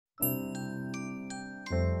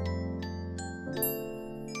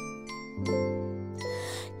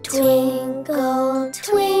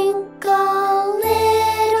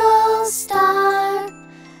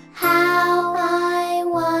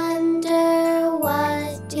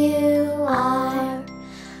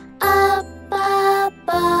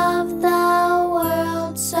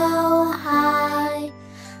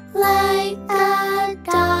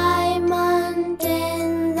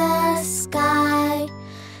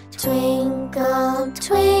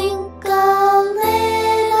twinkle,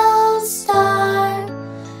 little star,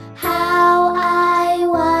 how I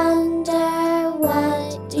wonder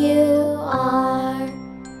what you are.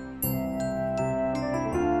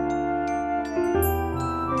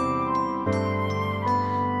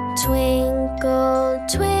 Twinkle,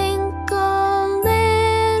 twinkle,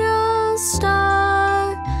 little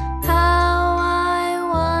star, how I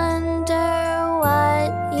wonder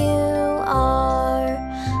what you are.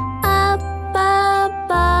 Up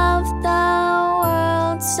above the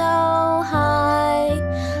world so high,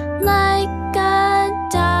 like a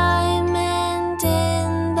diamond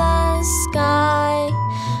in the sky.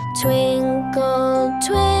 Twinkle,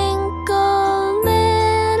 twinkle,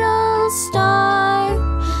 little star,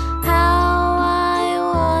 how I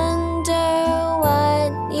wonder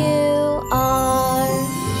what you are.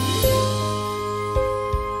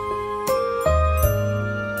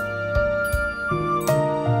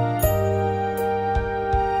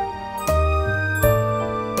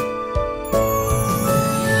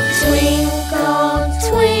 Twinkle,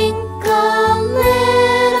 twinkle,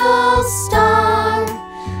 little star,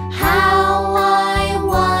 how I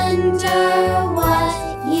wonder what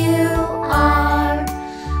you are.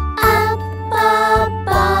 Up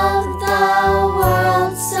above the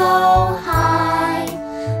world so high,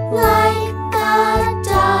 like a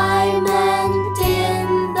diamond in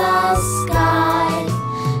the sky.